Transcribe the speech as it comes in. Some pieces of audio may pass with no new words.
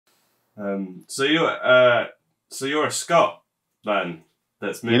So you're a Scot then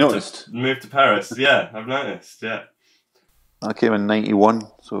that's You noticed? moved to Paris. Yeah, I've noticed. Yeah. I came in '91,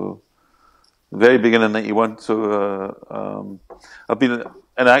 so very beginning of '91. So I've been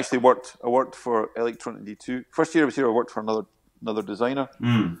and I actually worked. I worked for Electronic D2. First year I was here, I worked for another designer,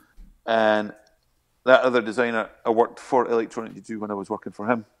 Mm. and that other designer I worked for Electronic D2 when I was working for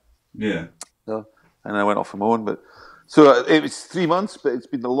him. Yeah. So, and I went off on my own. But so it was 3 months, but it's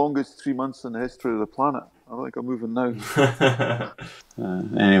been the longest 3 months in the history of the planet. I think I'm moving now.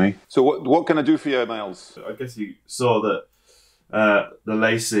 Anyway, so what can I do for you, Miles? I guess you saw that the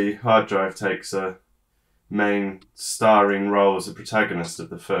Lacey hard drive takes a main starring role as a protagonist of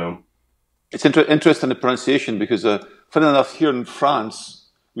the film. It's interesting the pronunciation because, funny enough, here in France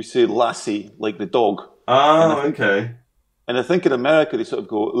we say lassie like the dog. Oh, okay. And I think in America they sort of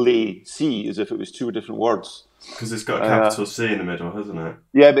go "lay-see" as if it was two different words. Because it's got a capital C in the middle, hasn't it?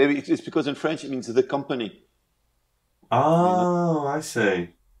 Yeah, but it's because in French it means the company. Oh, I see.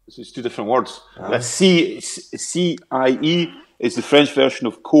 So it's two different words. Oh. C-I-E is the French version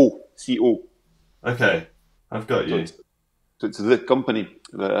of co, C-O. Okay, I've got you. So it's the company.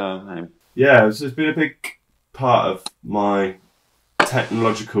 Anyway. Yeah, it's been a big part of my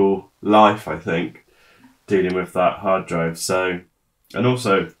technological life, I think, dealing with that hard drive. So, and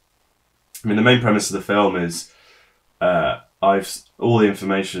also, I mean, the main premise of the film is all the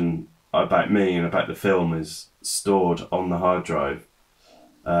information about me and about the film is stored on the hard drive.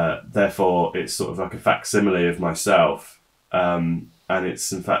 Therefore, it's sort of like a facsimile of myself, and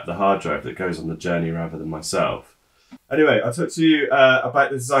it's in fact the hard drive that goes on the journey rather than myself. Anyway, I talked to you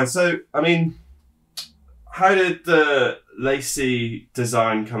about the design. So, I mean, how did the Lacey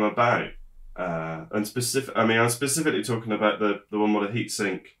design come about? And I'm specifically talking about the one with the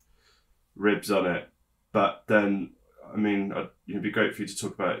heatsink ribs on it. But then, I mean, it'd be great for you to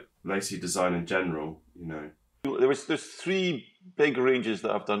talk about Lacey design in general. You know, there's three big ranges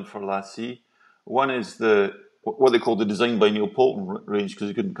that I've done for Lassie. One is what they call the Design by Neil Poulton range because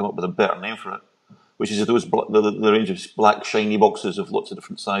he couldn't come up with a better name for it, which is the range of black shiny boxes of lots of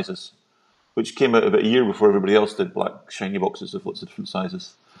different sizes, which came out about a year before everybody else did black shiny boxes of lots of different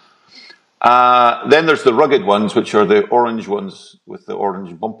sizes. Then there's the rugged ones, which are the orange ones with the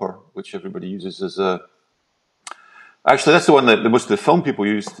orange bumper, which everybody uses as a... Actually, that's the one that most of the film people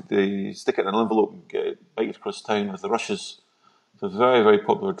use. They stick it in an envelope and get it biked across town with the rushes. It's a very, very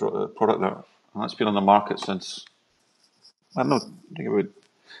popular product there. And that's been on the market since, I don't know, I think about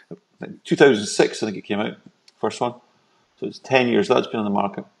 2006, I think it came out, first one. So it's 10 years that's been on the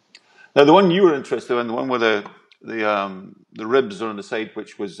market. Now, the one you were interested in, the one with the ribs are on the side,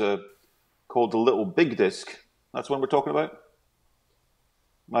 which was called the Little Big Disc. That's the one we're talking about?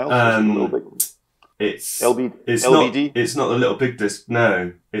 Miles? The Little Big... It's LBD. It's not the Little Big Disc.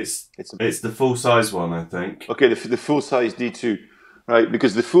 No, it's the full size one, I think. Okay, the full size D2, right?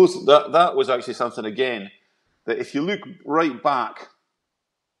 Because that was actually something again that if you look right back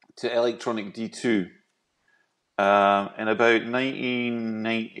to Electronic D2 in about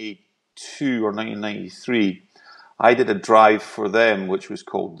 1992 or 1993, I did a drive for them which was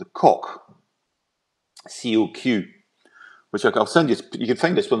called the COQ, COQ. Which I'll send you. You can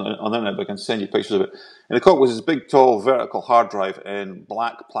find this one on the internet, but I can send you pictures of it. And the COQ was this big, tall, vertical hard drive in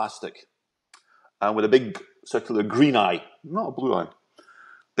black plastic, and with a big circular green eye, not a blue eye,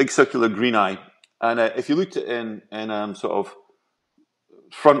 big circular green eye. And if you looked at it in sort of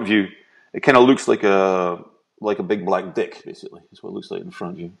front view, it kind of looks like a big black dick. Basically, is what it looks like in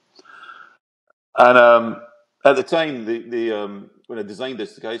front view. And at the time, when I designed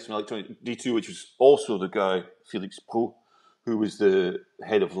this, the guys from Electronic D2, which was also the guy Felix Pro, who was the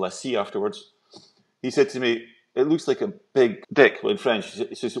head of Lassie afterwards, he said to me, "It looks like a big dick." Well, in French,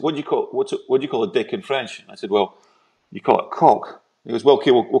 he says, "What do you call a dick in French?" And I said, "Well, you call it cock." He goes, "Well,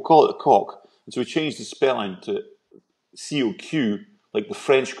 okay, we'll call it a cock." And so we changed the spelling to COQ, like the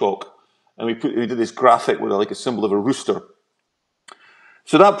French cock, and we did this graphic with like a symbol of a rooster.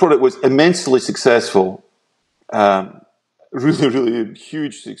 So that product was immensely successful, really, really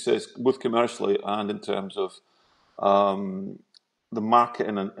huge success, both commercially and in terms of the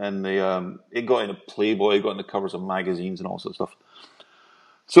marketing and it got into Playboy, it got into covers of magazines and all sorts of stuff.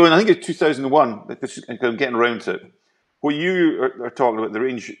 So I think it's 2001, I'm getting around to it. What you are talking about, the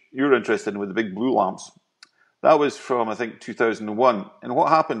range you're interested in with the big blue lamps, that was from, I think, 2001. And what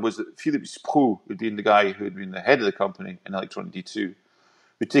happened was that Philippe Pro, who'd been the guy who had been the head of the company in Electronic D2,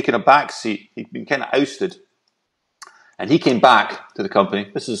 who'd taken a back seat, he'd been kind of ousted. And he came back to the company.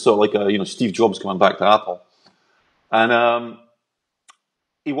 This is sort of like Steve Jobs coming back to Apple. And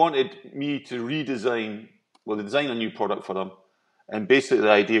he wanted me to design a new product for them And basically the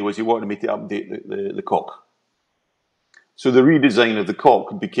idea was he wanted me to update the cock. So the redesign of the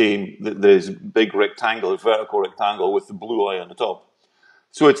cock became this big rectangle, vertical rectangle with the blue eye on the top.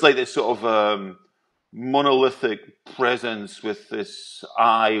 So it's like this sort of monolithic presence with this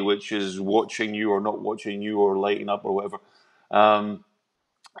eye which is watching you or not watching you or lighting up or whatever.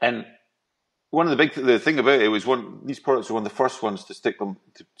 And one of the thing about it was these products were one of the first ones to stick them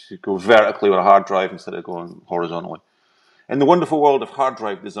to go vertically on a hard drive instead of going horizontally. In the wonderful world of hard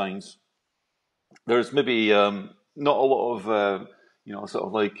drive designs, there's maybe not a lot of sort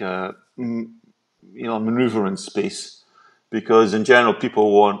of like maneuver in space, because in general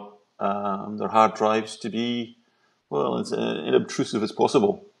people want their hard drives to be as inobtrusive as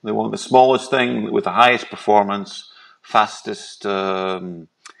possible. They want the smallest thing with the highest performance, fastest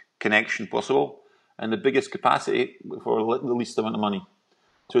connection possible, and the biggest capacity for the least amount of money.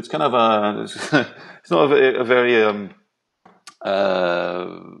 So it's kind of it's not a very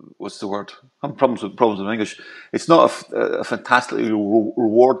what's the word? I'm problems with English. It's not a fantastically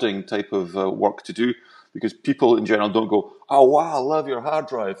rewarding type of work to do, because people in general don't go, "Oh wow, I love your hard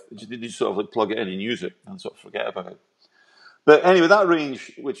drive." They just sort of like plug it in and use it and sort of forget about it. But anyway, that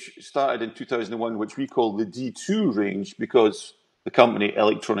range, which started in 2001, which we call the D2 range, because the company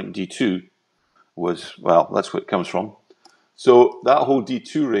Electronic D2 was, well, that's where it comes from. So that whole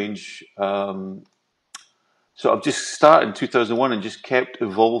D2 range sort of just started in 2001 and just kept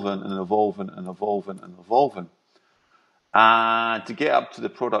evolving and evolving and evolving and evolving. And to get up to the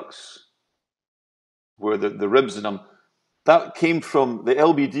products where the ribs in them, that came from the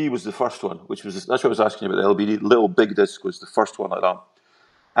LBD was the first one, that's what I was asking you about. The LBD, little big disc, was the first one like that.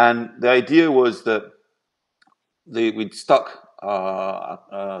 And the idea was that we'd stuck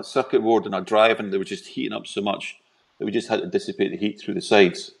a circuit board in a drive, and they were just heating up so much that we just had to dissipate the heat through the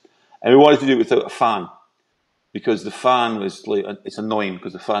sides. And we wanted to do it without a fan, because the fan was like, it's annoying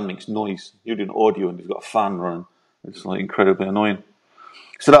because the fan makes noise. You're doing audio and you've got a fan running. It's like incredibly annoying.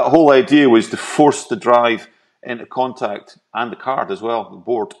 So that whole idea was to force the drive into contact, and the card as well, the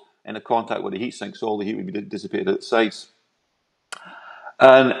board, into contact with the heatsink, so all the heat would be dissipated at the sides.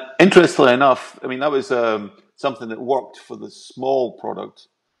 And interestingly enough, I mean, that was something that worked for the small product.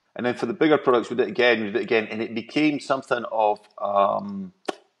 And then for the bigger products, we did it again, and it became something of,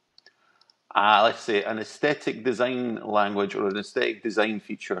 let's say, an aesthetic design language or an aesthetic design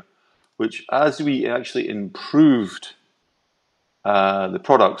feature, which as we actually improved the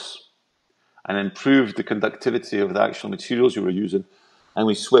products and improved the conductivity of the actual materials we were using, and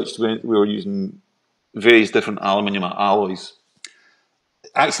we were using various different aluminium alloys.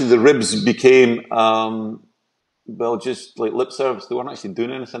 Actually, the ribs became, just like lip service. They weren't actually doing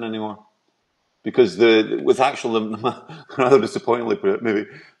anything anymore. Because rather disappointingly put it maybe,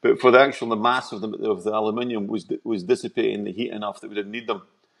 but for the mass of the aluminium was dissipating the heat enough that we didn't need them.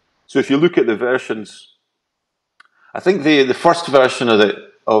 So if you look at the versions, I think the first version of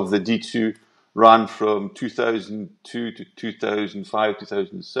the D2 ran from 2002 to 2005,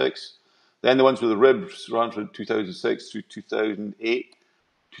 2006. Then the ones with the ribs ran from 2006 through 2008,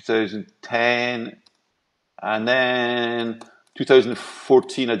 2010, and then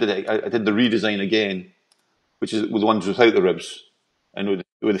 2014 I did the redesign again, which is with the ones without the ribs and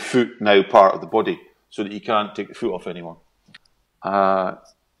with the foot now part of the body, so that you can't take the foot off anymore.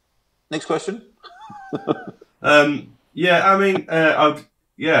 Next question. That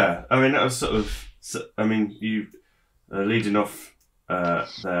was sort of, you leading off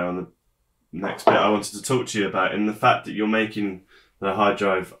there on the next bit I wanted to talk to you about, in the fact that you're making the hard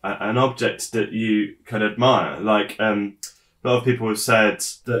drive an object that you can admire. Like, a lot of people have said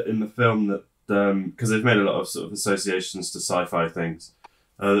that in the film that, because they've made a lot of sort of associations to sci-fi things,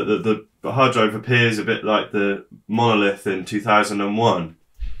 the hard drive appears a bit like the monolith in 2001.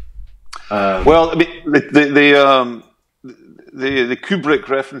 Well, I mean, the Kubrick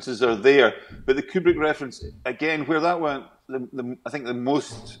references are there, but the Kubrick reference, again, where that went, I think the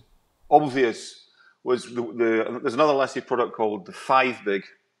most obvious was there's another Lassie product called the 5-Big,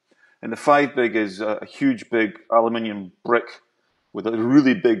 and the 5-Big is a huge big aluminium brick with a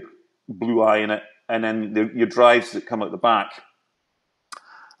really big blue eye in it, and then your drives that come out the back,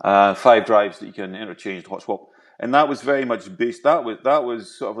 5 drives that you can interchange, hot swap, and that was very much based. That was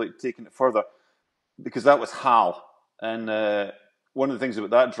sort of like taking it further, because that was HAL, and one of the things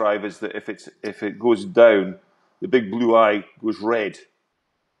about that drive is that if it goes down, the big blue eye goes red,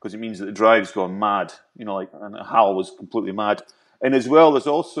 because it means that the drive's gone mad, and HAL was completely mad. And as well, there's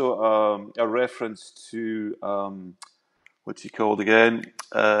also a reference to, what's he called again?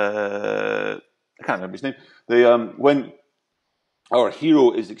 I can't remember his name. When our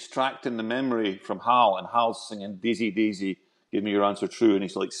hero is extracting the memory from HAL, and HAL's singing Daisy, Daisy, give me your answer true, and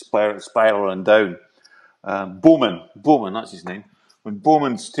he's like spiraling down. Bowman, that's his name. When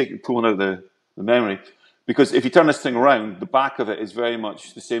Bowman's pulling out the memory, because if you turn this thing around, the back of it is very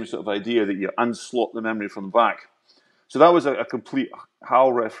much the same sort of idea that you unslot the memory from the back. So that was a complete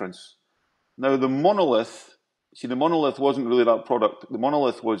HAL reference. Now the monolith, the monolith wasn't really that product. The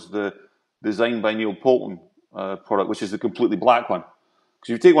monolith was the designed by Neil Poulton product, which is the completely black one. Because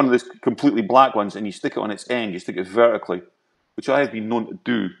you take one of these completely black ones and you stick it on its end, you stick it vertically, which I have been known to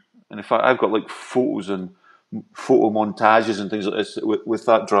do. And in fact, I've got like photos and photo montages and things like this with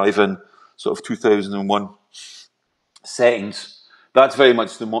that drive in sort of 2001 settings. That's very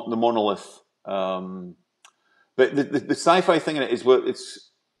much the monolith. But the sci-fi thing in it is what it's.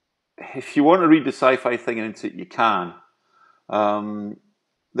 If you want to read the sci-fi thing into it, you can.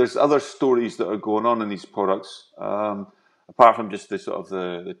 There's other stories that are going on in these products, apart from just the sort of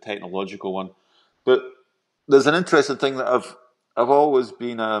the technological one. But there's an interesting thing that I've always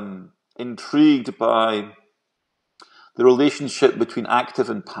been intrigued by the relationship between active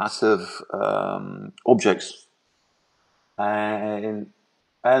and passive objects, and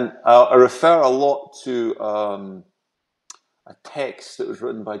I refer a lot to a text that was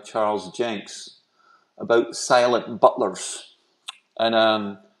written by Charles Jenks about silent butlers.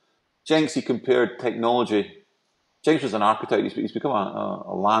 And Jenks, he compared technology. Jenks was an architect. He's become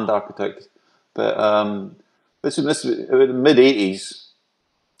a land architect. But this in the mid-'80s,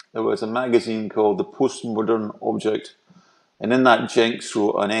 there was a magazine called The Postmodern Object. And in that, Jenks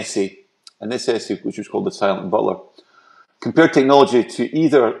wrote an essay. And this essay, which was called The Silent Butler, compared technology to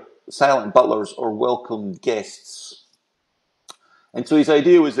either silent butlers or welcome guests. And so his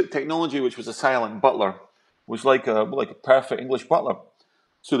idea was that technology, which was a silent butler, was like a perfect English butler.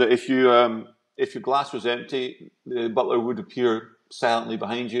 So that if your glass was empty, the butler would appear silently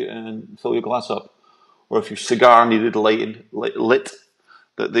behind you and fill your glass up. Or if your cigar needed lit,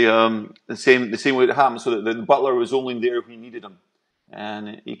 that the same way it happened, so that the butler was only there when you needed him.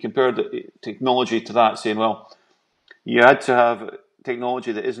 And he compared the technology to that, saying, well, you had to have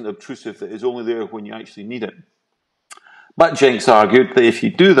technology that isn't obtrusive, that is only there when you actually need it. But Jenks argued that if you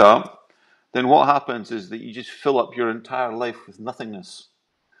do that, then what happens is that you just fill up your entire life with nothingness.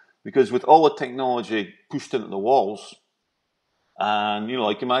 Because with all the technology pushed into the walls, and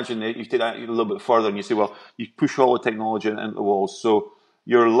like imagine that you take that a little bit further and you say, well, you push all the technology into the walls. So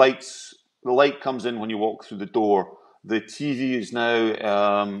your lights, the light comes in when you walk through the door. The TV is now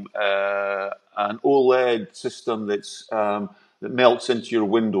an OLED system that melts into your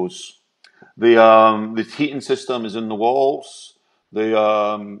windows. The heating system is in the walls.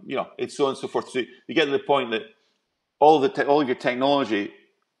 It's so on and so forth. So you get to the point that all of your technology,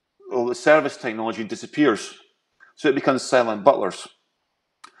 all the service technology disappears. So it becomes silent butlers.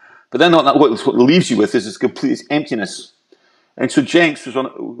 But then what it leaves you with is this complete emptiness. And so Jenks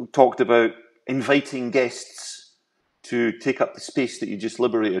talked about inviting guests to take up the space that you just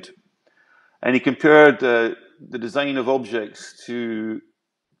liberated. And he compared the design of objects to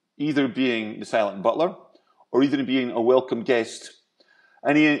either being the silent butler or either being a welcome guest.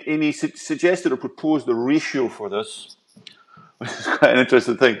 And he suggested or proposed a ratio for this, which is quite an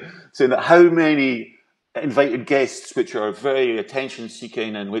interesting thing, saying that how many invited guests, which are very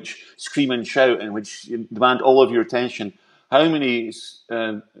attention-seeking and which scream and shout and which demand all of your attention, how many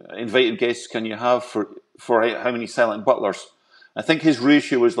invited guests can you have for how many silent butlers? I think his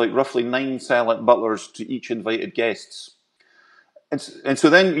ratio was like roughly 9 silent butlers to each invited guests. And so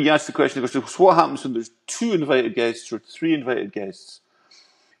then you ask the question, so what happens when there's 2 invited guests or 3 invited guests?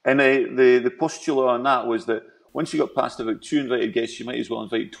 And the postulate on that was that once you got past about 2 invited guests, you might as well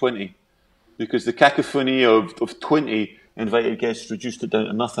invite 20, because the cacophony of 20 invited guests reduced it down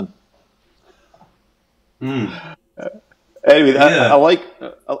to nothing. Anyway, yeah. I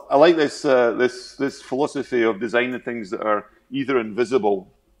like this philosophy of designing things that are either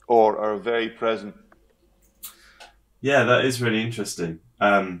invisible or are very present. Yeah, that is really interesting.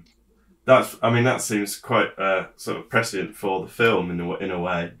 That seems quite sort of prescient for the film in a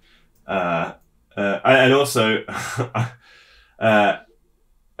way, and also, well,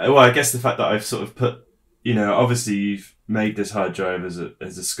 I guess the fact that I've sort of put, obviously you've made this hard drive as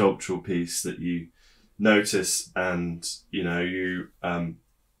a sculptural piece that you notice and you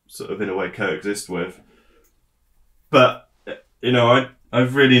sort of in a way coexist with, but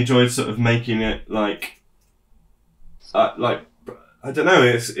I've really enjoyed sort of making it like I don't know,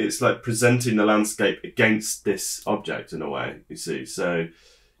 it's like presenting the landscape against this object in a way, you see. So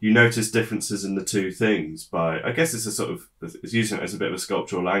you notice differences in the two things I guess it's using it as a bit of a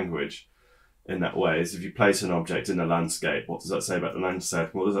sculptural language in that way. Is if you place an object in a landscape, what does that say about the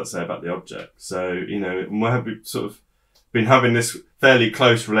landscape? What does that say about the object? So, we're sort of been having this fairly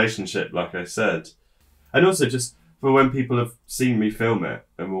close relationship, like I said. And also just for when people have seen me film it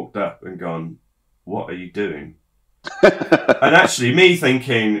and walked up and gone, what are you doing? And actually me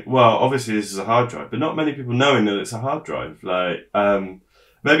thinking, well, obviously this is a hard drive, but not many people knowing that it's a hard drive. Like,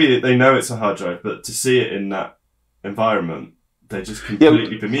 maybe they know it's a hard drive, but to see it in that environment, they're just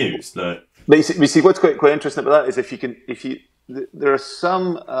completely bemused. Like, but you see, what's quite interesting about that is there are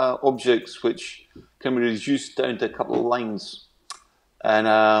some objects which can be reduced down to a couple of lines, and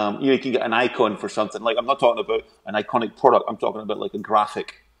you can get an icon for something. Like, I'm not talking about an iconic product. I'm talking about like a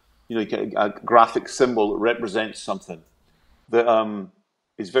graphic. You get a graphic symbol that represents something that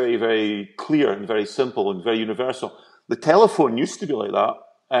is very, very clear and very simple and very universal. The telephone used to be like that,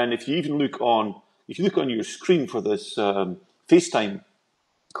 and if you look on your screen for this FaceTime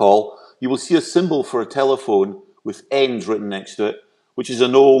call, you will see a symbol for a telephone with N's written next to it, which is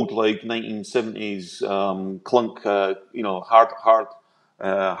an old, like, 1970s clunk,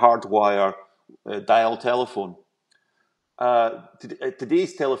 hardwire dial telephone.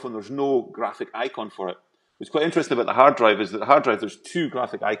 Today's telephone, there's no graphic icon for it. What's quite interesting about the hard drive is that the hard drive, there's two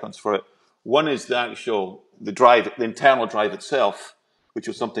graphic icons for it. One is the internal drive itself, which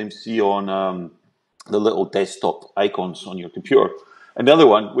you'll sometimes see on the little desktop icons on your computer. And the other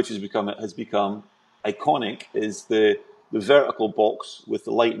one, which has become iconic, is the vertical box with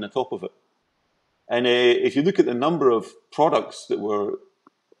the light on the top of it. And if you look at the number of products that were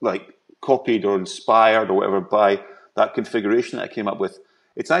like copied or inspired or whatever by that configuration that I came up with,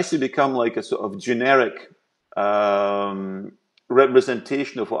 it's actually become like a sort of generic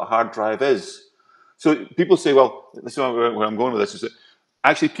representation of what a hard drive is. So people say, well, this is where I'm going with this, is that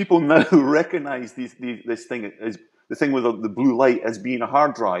actually people now recognize this thing as the thing with the blue light as being a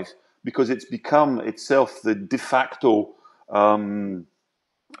hard drive, because it's become itself the de facto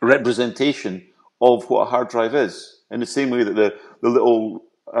representation of what a hard drive is. In the same way that the little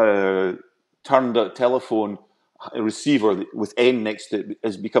turned telephone receiver with N next to it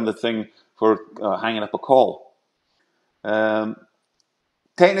has become the thing for hanging up a call.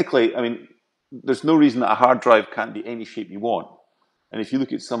 Technically, I mean, there's no reason that a hard drive can't be any shape you want. And if you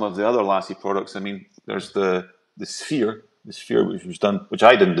look at some of the other Lassie products, I mean, there's the sphere which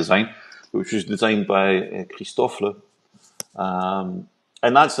I didn't design, but which was designed by Christophe. And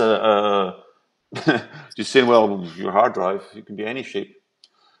that's just saying, well, your hard drive, it can be any shape.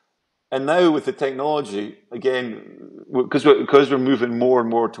 And now with the technology, again, because we're moving more and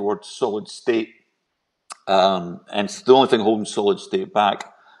more towards solid state, and the only thing holding solid state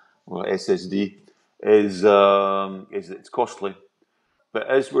back, or SSD, is that it's costly. But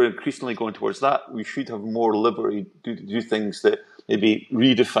as we're increasingly going towards that, we should have more liberty to do things that maybe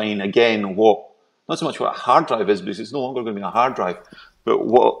redefine again not so much what a hard drive is, because it's no longer going to be a hard drive, but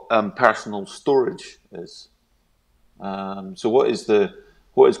what personal storage is. So what is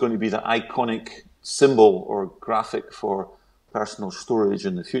going to be the iconic symbol or graphic for personal storage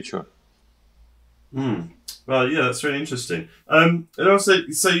in the future? Well, yeah, that's really interesting. And also,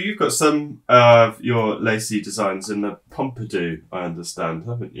 so you've got some of your Lacey designs in the Pompidou, I understand,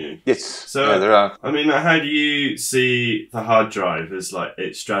 haven't you? Yes. So, yeah, there are. I mean, how do you see the hard drive as like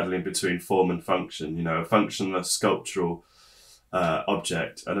it's straddling between form and function? You know, a functionless sculptural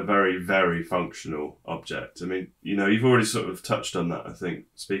object and a very, very functional object. I mean, you know, you've already sort of touched on that, I think,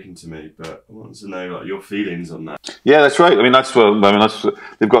 speaking to me, but I want to know like your feelings on that. Yeah, that's right. I mean,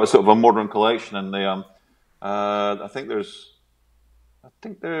 they've got a sort of a modern collection, and they I think there's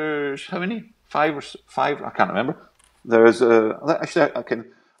how many? Five? I can't remember. There's actually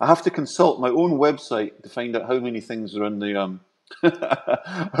I have to consult my own website to find out how many things are in the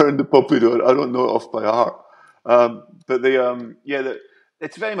are in the Pompidou. I don't know it off by heart. But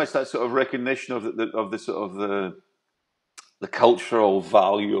it's very much that sort of recognition of the cultural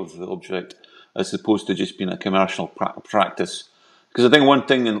value of the object, as opposed to just being a commercial practice. Because I think one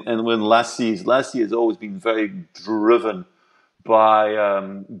thing when Lassie has always been very driven by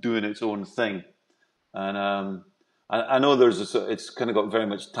doing its own thing, and I know it's kind of got very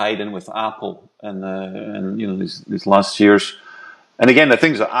much tied in with Apple and you know these last years. And again, the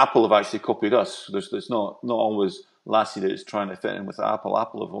things that Apple have actually copied us. There's not always Lassie that is trying to fit in with Apple.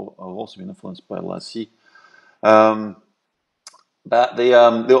 Apple have also been influenced by Lassie. But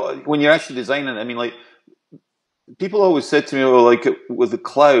when you're actually designing, I mean, like, people always said to me, well, like with the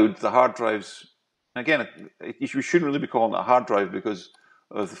cloud, the hard drives. Again, we shouldn't really be calling it a hard drive because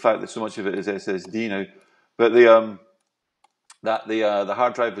of the fact that so much of it is SSD now. But the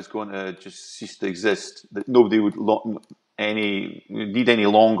hard drive is going to just cease to exist. That nobody would need any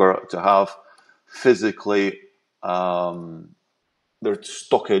longer to have physically their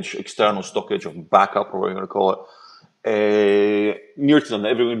external stockage or backup or whatever you want to call it, near to them, that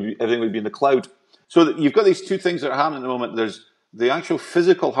everything would be in the cloud. So that you've got these two things that are happening at the moment. There's the actual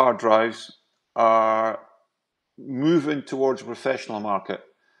physical hard drives are moving towards a professional market,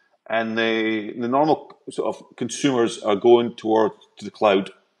 and the normal sort of consumers are going towards to the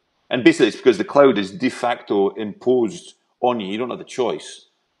cloud. And basically, it's because the cloud is de facto imposed on you. You don't have the choice.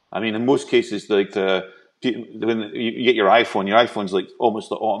 I mean, in most cases, like when you get your iPhone's like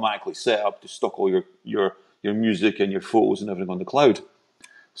almost like automatically set up to stock all your music and your photos and everything on the cloud.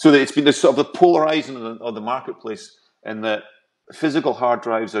 So that it's been this sort of the polarizing of the marketplace, and that physical hard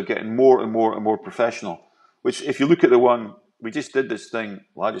drives are getting more and more and more professional. Which, if you look at the one we just did this thing,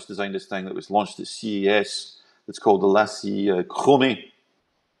 well, I just designed this thing that was launched at CES. It's called the Lassie Chrome,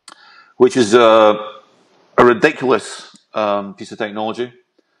 which is a ridiculous piece of technology,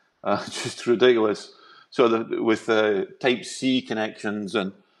 just ridiculous. So with Type-C connections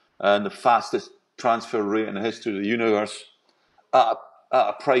and the fastest transfer rate in the history of the universe, at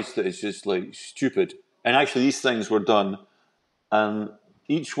a price that is just like stupid. And actually, these things were done, and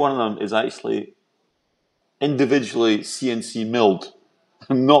each one of them is actually individually CNC milled,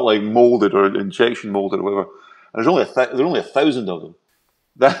 not like molded or injection molded or whatever. And there's only 1,000 of them.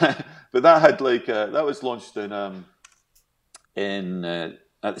 But that had like that was launched at the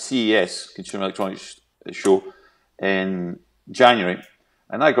CES Consumer Electronics Show in January,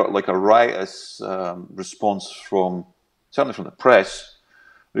 and I got like a riotous response certainly from the press.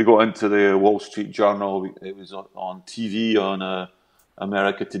 We got into the Wall Street Journal. It was on TV on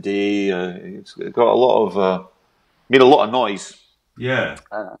America Today. It's got a lot of made a lot of noise. Yeah,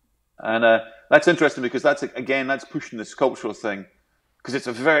 and that's interesting because that's pushing the sculptural thing, because it's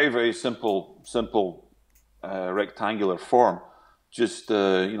a very, very simple rectangular form, just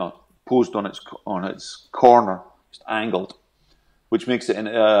posed on its corner, just angled, which makes it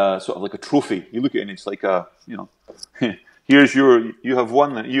sort of like a trophy. You look at it and it's like you have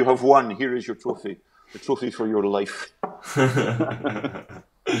won. Here is your trophy, the trophy for your life.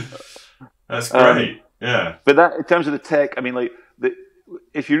 That's great. Yeah. But that, in terms of the tech, I mean, like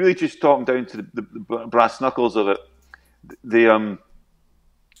if you're really just talking down to the brass knuckles of it, the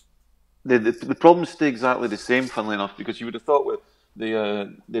problems stay exactly the same. Funnily enough, because you would have thought with the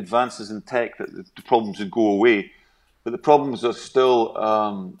advances in tech that the problems would go away, but the problems are still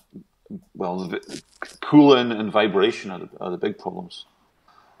cooling and vibration are the big problems.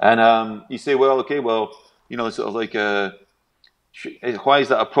 And you say, well, okay, well, sort of like why is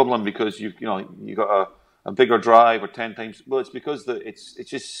that a problem? Because you got a bigger drive or 10 times. Well, it's because it's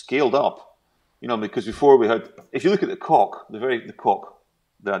just scaled up. Because before we had, if you look at the cock, the drive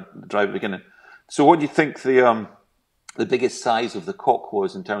at the beginning. So what do you think the biggest size of the cock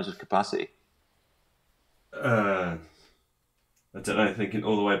was in terms of capacity? I don't know. Thinking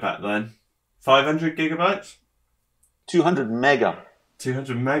all the way back then, 500 gigabytes, 200 mega.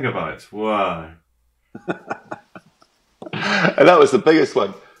 200 megabytes. Wow. And that was the biggest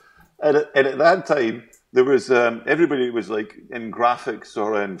one. And at that time, there was everybody was like in graphics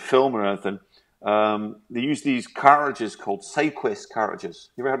or in film or anything. They used these cartridges called SideQuest cartridges.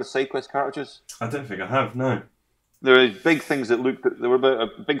 You ever heard of SideQuest cartridges? I don't think I have. No. There were big things that they were about a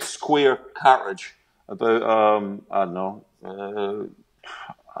big square cartridge, about I don't know,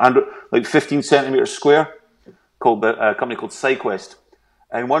 like 15 centimeters square, called a company called SideQuest,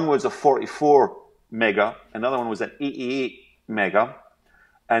 and one was a 44 mega, another one was an 88 mega,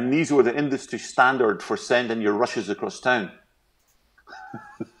 and these were the industry standard for sending your rushes across town.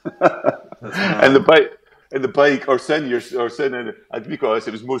 And the bike, or sending, I'd be honest,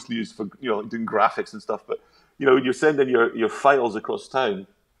 it was mostly used for like doing graphics and stuff. But when you're sending your files across town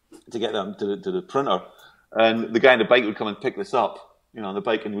to get them to the printer, and the guy on the bike would come and pick this up, on the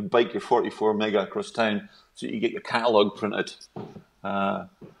bike, and would bike your 44 mega across town so you get your catalog printed.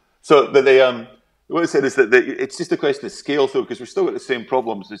 So that what I said is that it's just a question of scale, though, because we've still got the same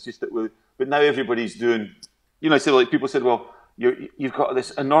problems. It's just that but now everybody's doing, so like people said, well, you've got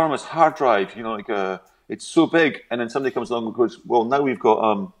this enormous hard drive, it's so big, and then somebody comes along and goes, well, now we've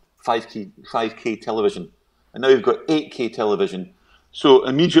got 5K television, and now we've got 8K television, so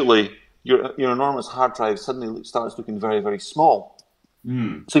immediately your enormous hard drive suddenly starts looking very, very small.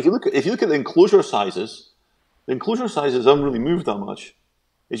 Mm. So if you look at the enclosure sizes haven't really moved that much.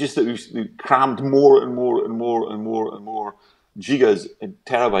 It's just that we've crammed more and more and more and more and more gigas and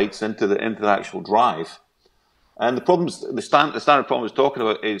terabytes into the actual drive. And the standard problem I was talking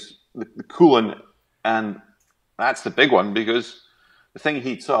about is the cooling, and that's the big one, because the thing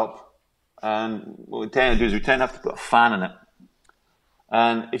heats up, and what we tend to do is we tend to have to put a fan in it.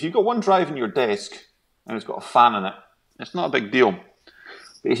 And if you've got one drive in your desk and it's got a fan in it, it's not a big deal.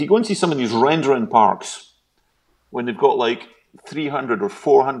 But if you go and see some of these rendering parks, when they've got like 300 or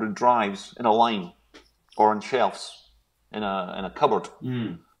 400 drives in a line or on shelves in a cupboard,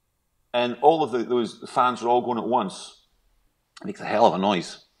 and all of those fans are all going at once. It makes a hell of a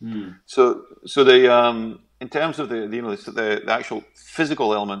noise. So they, in terms of the actual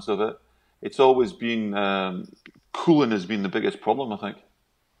physical elements of it, it's always been cooling has been the biggest problem, I think.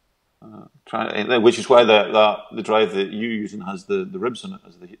 Which is why the drive that you're using has the ribs in it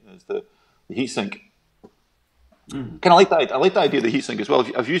as the heatsink. Kind of like that. I like the idea of the heatsink as well.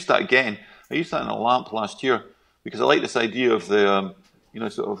 I've used that again. I used that in a lamp last year because I like this idea of the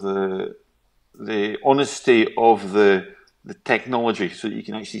sort of the honesty of the technology, so that you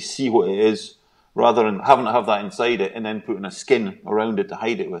can actually see what it is, rather than having to have that inside it and then putting a skin around it to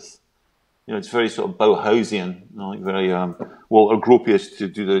hide it with. It's very sort of Bauhausian, like very Walter Gropius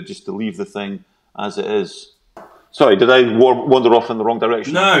to leave the thing as it is. Sorry, did I wander off in the wrong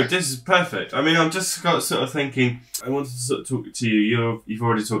direction? No, this is perfect. I mean, I'm just sort of thinking. I wanted to sort of talk to you. You've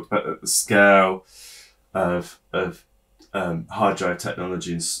already talked about the scale of hard drive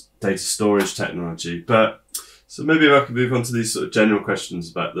technology and data storage technology, but so maybe if I could move on to these sort of general questions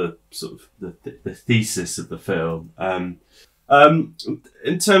about the sort of the thesis of the film.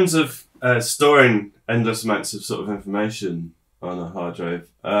 In terms of storing endless amounts of sort of information on a hard drive,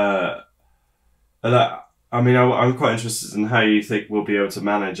 I'm quite interested in how you think we'll be able to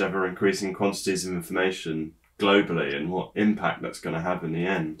manage ever-increasing quantities of information globally and what impact that's going to have in the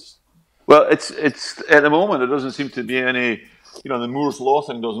end. Well, it's at the moment there doesn't seem to be any, the Moore's law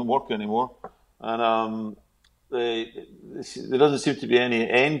thing doesn't work anymore, and there doesn't seem to be any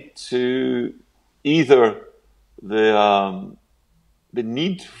end to either the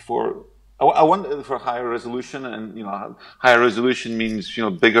need for. I want for higher resolution, and higher resolution means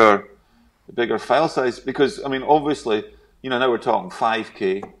bigger file size, because I mean obviously now we're talking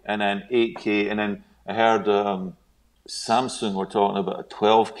 5K and then 8K, and then I heard Samsung were talking about a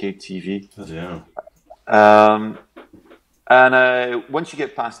 12K TV. Yeah. And once you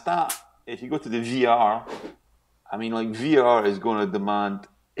get past that, if you go to the VR, I mean VR is going to demand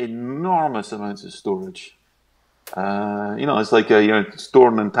enormous amounts of storage. It's like you're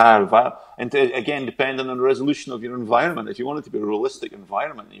storing an entire and again, depending on the resolution of your environment. If you want it to be a realistic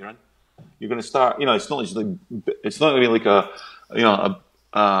environment that you're in, you're going to start. It's not just it's not going to be like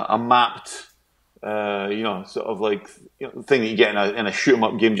a mapped, sort of like thing that you get in a shoot 'em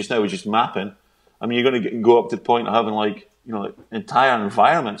up game just now, is just mapping. I mean, you're going to go up to the point of having like entire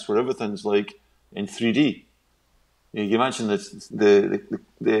environments where everything's like in 3D. You mentioned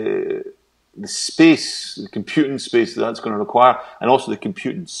the space, the computing space that's going to require, and also the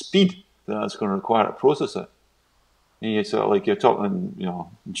computing speed that's going to require to process it. It's sort of like you're talking,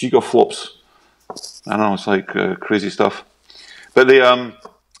 gigaflops. I know, it's like crazy stuff. But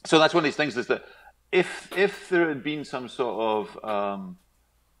so that's one of these things, is that if there had been some sort of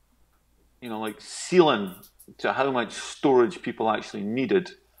like ceiling to how much storage people actually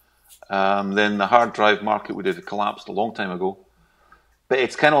needed, then the hard drive market would have collapsed a long time ago. But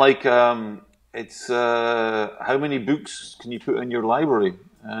it's kind of like how many books can you put in your library,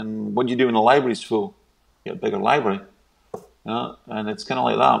 and what do you do when the library's full? You get a bigger library, and it's kind of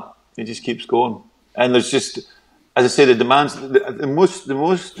like that. It just keeps going, and there's just, as I say, the demands. The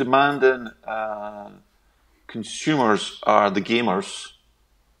most demanding consumers are the gamers,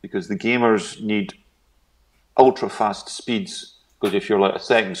 because the gamers need ultra fast speeds. Because if you're like a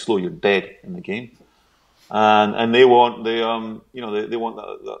second slow, you're dead in the game. And they want they want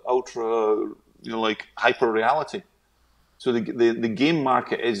the ultra like hyper reality. So the game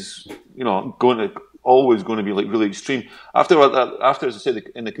market is always going to be like really extreme. After as I said,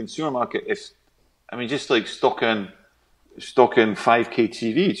 in the consumer market, just like stocking 5K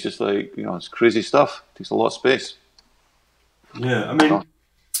TV, it's just like it's crazy stuff. It takes a lot of space. Yeah, I mean,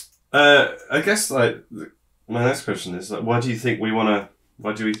 I guess like my next question is like, why do you think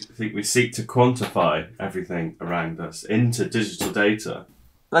we seek to quantify everything around us into digital data?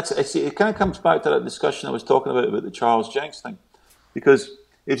 It kind of comes back to that discussion I was talking about the Charles Jenks thing. Because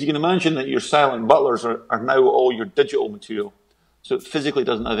if you can imagine that your silent butlers are now all your digital material, so it physically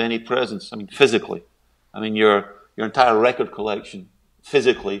doesn't have any presence. I mean, physically. I mean, your entire record collection,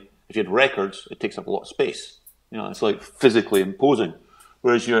 physically, if you had records, it takes up a lot of space. It's like physically imposing.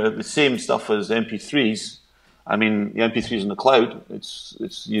 Whereas you're the same stuff as MP3s. I mean, the MP3s in the cloud, it's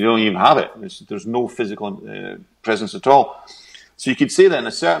you don't even have it. There's no physical presence at all. So you could say that in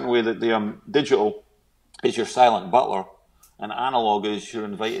a certain way that the digital is your silent butler, and analog is your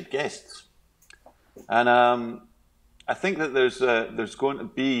invited guests. And I think that there's going to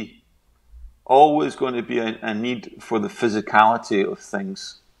be always going to be a need for the physicality of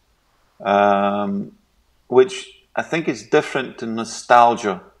things, which I think it's different to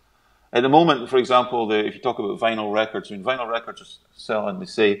nostalgia. At the moment, for example, if you talk about vinyl records, I mean, vinyl records are selling, they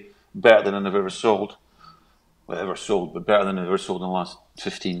say, better than they've ever sold. Well, ever sold, but better than they've ever sold in the last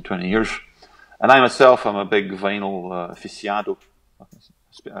 15, 20 years. And I myself am a big vinyl aficionado.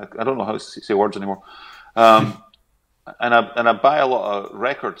 I don't know how to say words anymore. And I buy a lot of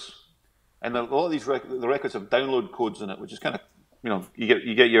records. And a lot of these the records have download codes in it, which is kind of, you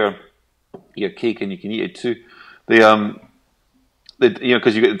get your cake and you can eat it too. Because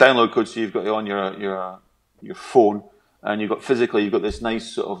you get the download code, so you've got it on your phone, and you've got this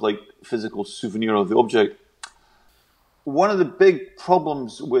nice sort of like physical souvenir of the object. One of the big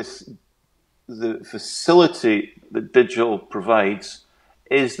problems with the facility that digital provides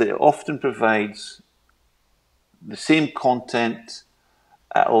is that it often provides the same content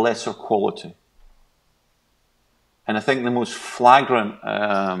at a lesser quality. And I think the most flagrant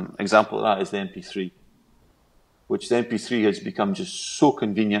example of that is the MP3, which the MP3 has become just so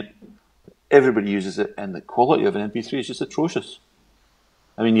convenient. Everybody uses it, and the quality of an MP3 is just atrocious.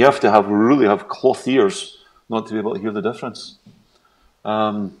 I mean, you have to really have cloth ears not to be able to hear the difference.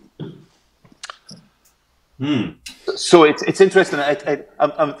 So it's interesting.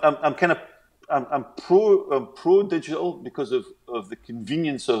 I'm pro digital because of the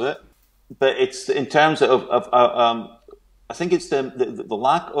convenience of it, but it's in terms of I think it's the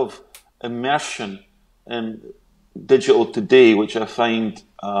lack of immersion in digital today, which I find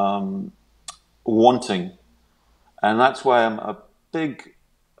wanting, and that's why I've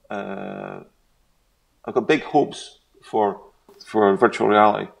got big hopes for virtual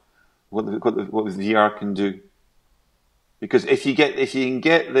reality, what the VR can do. Because if you can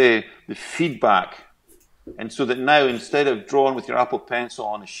get the feedback, and so that now instead of drawing with your Apple Pencil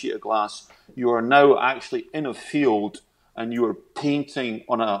on a sheet of glass, you are now actually in a field and you are painting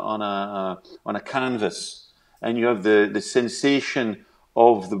on a canvas, and you have the sensation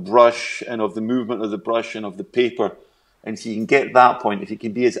of the brush and of the movement of the brush and of the paper, and so you can get that point. If you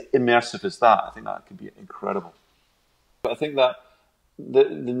can be as immersive as that, I think that could be incredible. But I think that the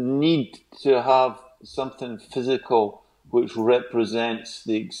need to have something physical which represents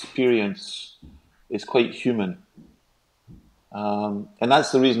the experience is quite human. And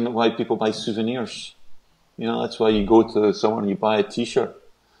that's the reason why people buy souvenirs. That's why you go to someone and you buy a t-shirt.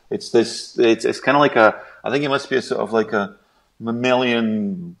 It's kind of like I think it must be a sort of like a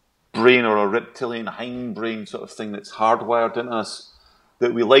mammalian brain or a reptilian hindbrain sort of thing that's hardwired in us,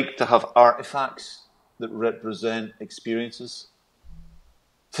 that we like to have artifacts that represent experiences,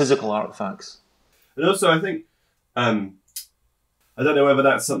 physical artifacts. And also, I think, I don't know whether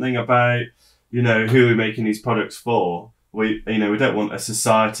that's something about, who we're making these products for. We don't want a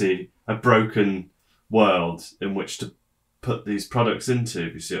society, a broken world in which to put these products into,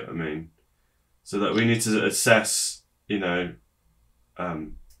 if you see what I mean. So that we need to assess, our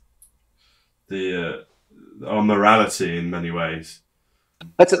morality in many ways.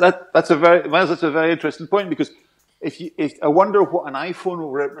 That's a very interesting point, because if I wonder what an iPhone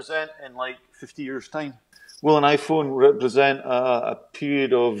will represent in like 50 years' time. Will an iPhone represent a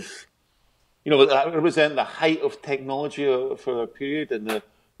period of, represent the height of technology for a period, and the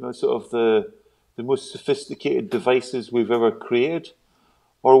most sophisticated devices we've ever created,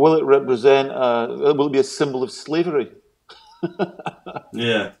 or will it represent? Will it be a symbol of slavery?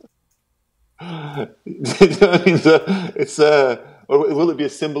 Yeah. Or will it be a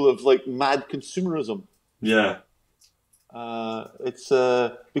symbol of like mad consumerism? Yeah.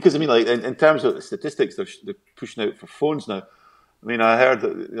 Because I mean, like in terms of statistics, they're pushing out for phones now. I mean, I heard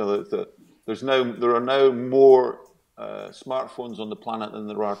that there are now more smartphones on the planet than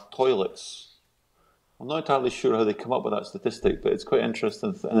there are toilets. I'm not entirely sure how they come up with that statistic, but it's quite an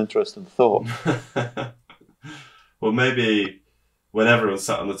interesting thought. Well, maybe when everyone's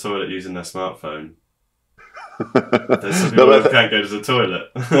sat on the toilet using their smartphone, there's some people who can't go to the toilet.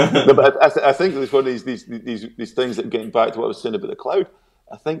 No, but I think there's one of these things that, getting back to what I was saying about the cloud,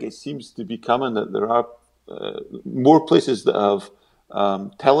 I think it seems to be coming that there are more places that have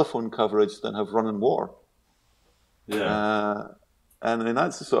telephone coverage than have running water. Yeah. And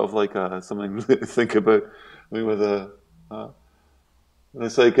that's sort of like something really to think about. I mean,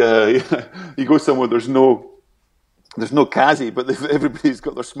 it's like you go somewhere, there's no Kazi, but everybody's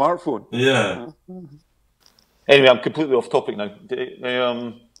got their smartphone. Yeah. Anyway, I'm completely off topic now.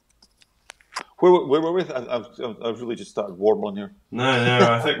 Where were we? I've really just started warbling here. No,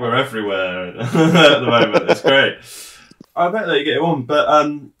 I think we're everywhere at the moment. It's great. I bet that you get it on, but I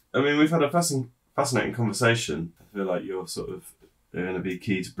mean, we've had a fascinating conversation. I feel like you're going to be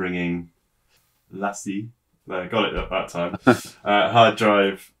key to bringing Lassie got it at that time. Hard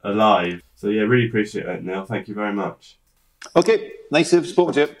drive alive. So yeah, really appreciate it, Neil. Thank you very much. Okay, nice to have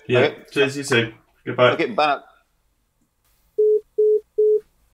spoken to you. Yeah, Okay. cheers, you too. Goodbye. Okay, bye.